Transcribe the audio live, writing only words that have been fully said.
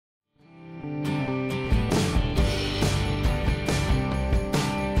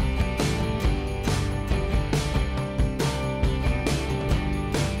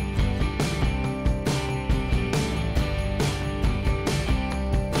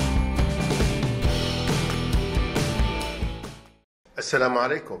Assalamu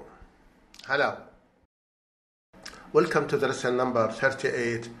alaikum. Hello. Welcome to the lesson number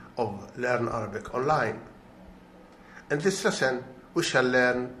 38 of Learn Arabic Online. In this lesson, we shall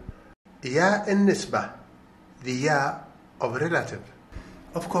learn Ya in-nisbah, the Ya of relative.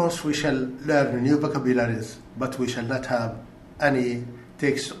 Of course, we shall learn new vocabularies, but we shall not have any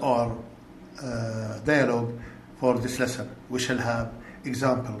text or dialogue for this lesson. We shall have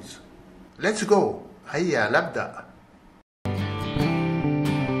examples. Let's go. هيا نبدأ.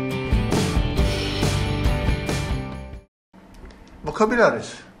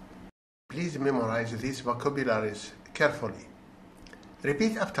 Vocabularies. Please memorize these vocabularies carefully.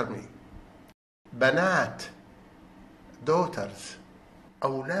 Repeat after me. بنات, daughters,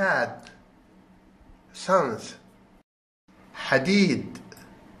 أولاد, sons. حديد,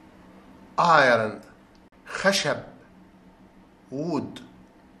 iron, خشب, wood.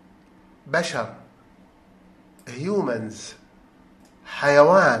 بشر, humans.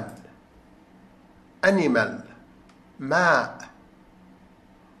 حيوان, animal. ماء,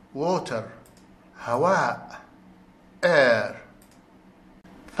 water, هواء, air.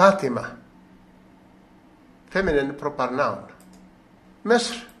 فاطمة, feminine proper noun.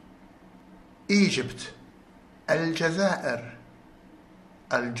 مصر, Egypt. الجزائر,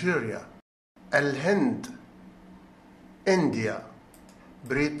 Algeria. الهند, India.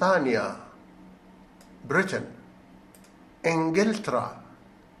 بريطانيا, Britain. إنجلترا,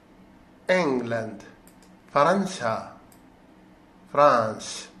 England. فرنسا,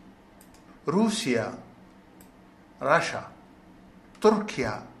 France. روسيا, Russia.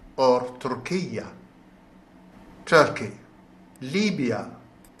 تركيا or تركيا, Turkey. ليبيا,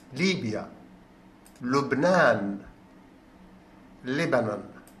 Libya. لبنان, Lebanon.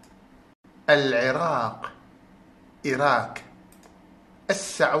 العراق, Iraq.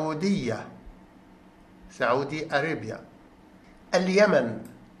 السعودية, سعودي أرابيا. اليمن,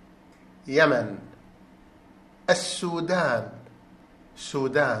 يمن. السودان,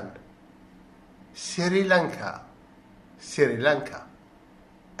 سودان. سريلانكا, سريلانكا.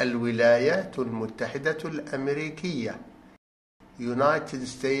 الولايات المتحدة الأمريكية, United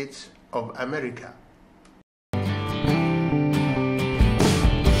States of America.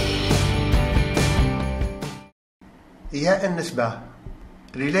 يا النسبة,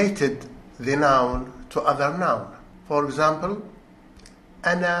 related the noun to other noun. For example,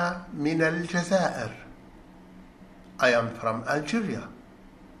 أنا من الجزائر. I am from Algeria.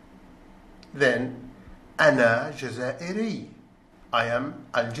 Then, أنا جزائري. I am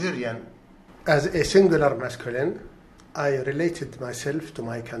Algerian. As a singular masculine, I related myself to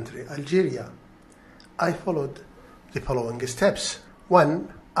my country, Algeria. I followed the following steps. 1.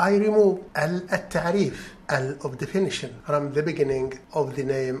 I removed al-ta'rif, al of definition, from the beginning of the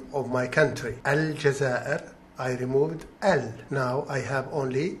name of my country. Al-Jazair, I removed al. Now I have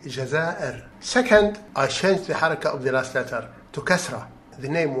only Jazair. Second, I changed the haraka of the last letter to kasra. The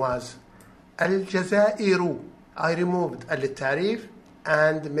name was Al-Jazairu. I removed al-ta'rif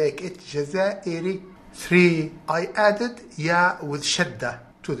and make it Jazairi. 3. I added ya with shadda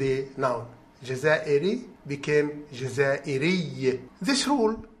to the noun. Jazairi became Jazairi. This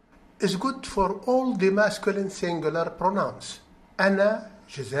rule is good for all the masculine singular pronouns. أنا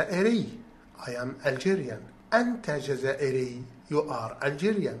جزائري. I am Algerian. أنت جزائري. You are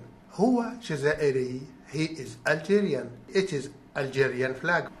Algerian. هو جزائري. He is Algerian. It is Algerian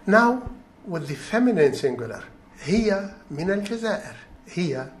flag. Now with the feminine singular. هي من الجزائر.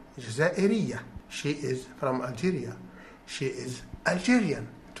 هي جزائرية. She is from Algeria. She is Algerian.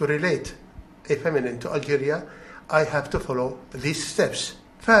 To relate a feminine to Algeria, I have to follow these steps.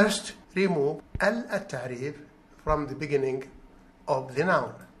 First, remove al-ta'rif from the beginning of the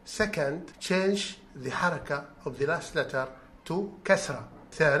noun. Second, change the haraka of the last letter to kasra.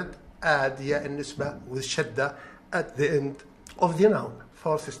 Third, add ya in-nisbah with shadda at the end of the noun.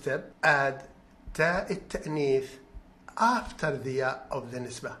 Fourth step, add ta at-ta'nith after the ya of the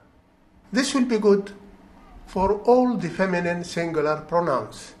nisbah. This will be good for all the feminine singular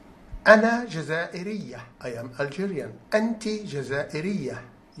pronouns. أنا جزائرية. I am Algerian. أنت جزائرية.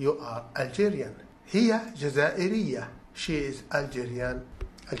 You are Algerian. هي جزائرية. She is Algerian.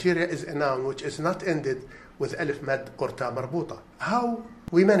 Algeria is a noun which is not ended with alif mad or ta marbuta. How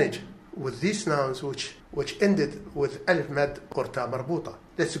we manage with these nouns which ended with alif mad or ta marbuta?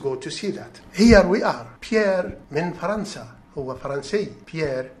 Let's go to see that. Here we are. Pierre من فرنسا. هو فرنسي.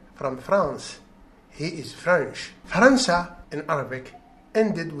 Pierre from France. He is French. فرنسا in Arabic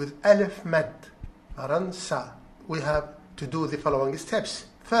ended with alif mad. فرنسا. We have to do the following steps.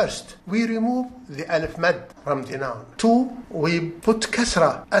 First, we remove the alif mad from the noun. 2, we put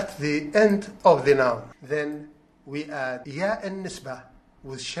kasra at the end of the noun. Then we add ياء النسبة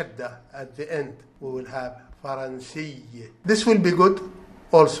with shadda at the end. We will have فرنسي. This will be good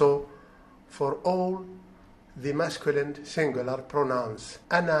also for all the masculine singular pronouns.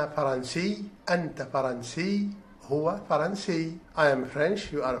 أنا فرنسي, أنت فرنسي, هو فرنسي. I am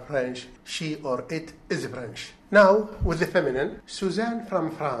French, you are French, she or it is French. Now with the feminine, Suzanne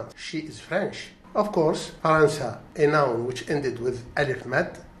from France, she is French. Of course, فرنسا, a noun which ended with alif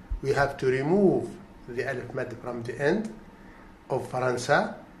mad, we have to remove the alif mad from the end of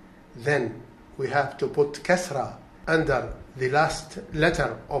فرنسا. Then we have to put kasra under the last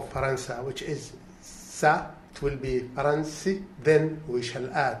letter of فرنسا, which is sa. It will be فرنسي. Then we shall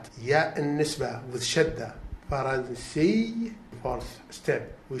add ياء النسبة with shadda, فرنسي. Fourth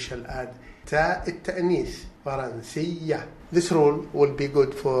step, we shall add تاء التأنيث, فرنسية. This rule will be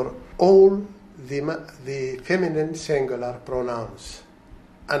good for all the feminine singular pronouns.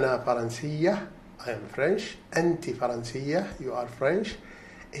 أنا فرنسية, I am French. أنت فرنسية, you are French.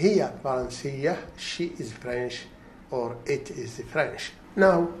 هي فرنسية, she is French or it is French.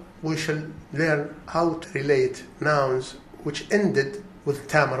 Now we shall learn how to relate nouns which ended with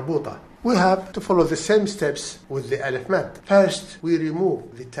ta marbuta. We have to follow the same steps with the alif mad. First, we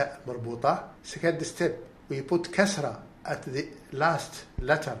remove the ta marbuta. Second step, we put kasra at the last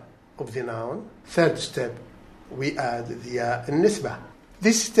letter of the noun. Third step, we add the ya nisbah.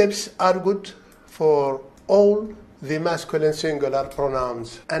 These steps are good for all the masculine singular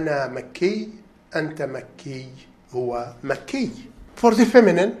pronouns. أنا مكي, أنت مكي, هو مكي. For the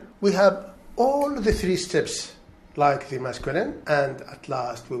feminine, we have all the three steps like the masculine, and at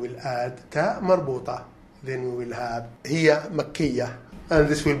last we will add ta marbuta. Then we will have هي مكية, and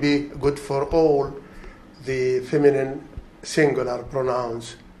this will be good for all the feminine singular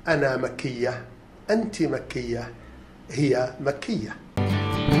pronouns. أنا مكية, أنت مكية, هي مكية.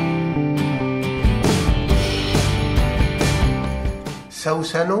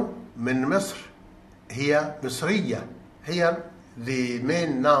 سوسن من مصر, هي مصرية. Here the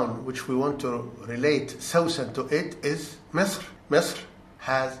main noun which we want to relate سوسن to it is مصر. مصر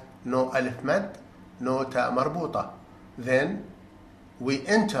has no alif mad, no ta marbuta. Then we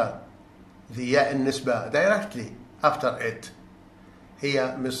enter the ya النسبة directly after it.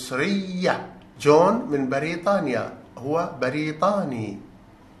 هي مصرية. John من بريطانيا, هو بريطاني.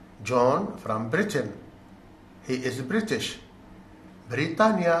 John from Britain, he is British.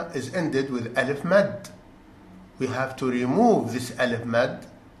 Britannia is ended with alif mad. We have to remove this alif mad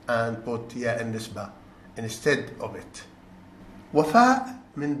and put ya النسبة instead of it. وفاء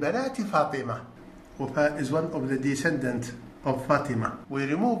من بنات فاطمة. وفاء is one of the descendants of Fatima. We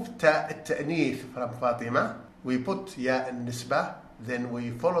remove ta التأنيث from Fatima. We put ya النسبة. Then we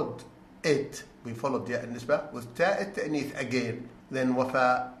followed it. We followed ya النسبة with ta التأنيث again. Then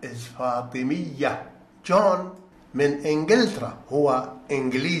وفاء is فاطمية. John من إنجلترا, هو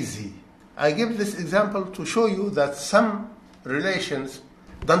إنجليزي. I give this example to show you that some relations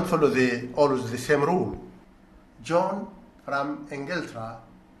don't follow always the same rule. John from إنجلترا,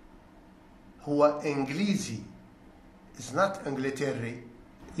 هو إنجليزي. It's not Inglaterra.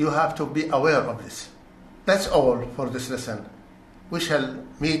 You have to be aware of this. That's all for this lesson. We shall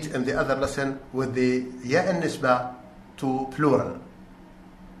meet in the other lesson with the ياء النسبة to plural.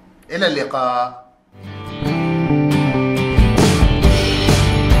 إلى اللقاء.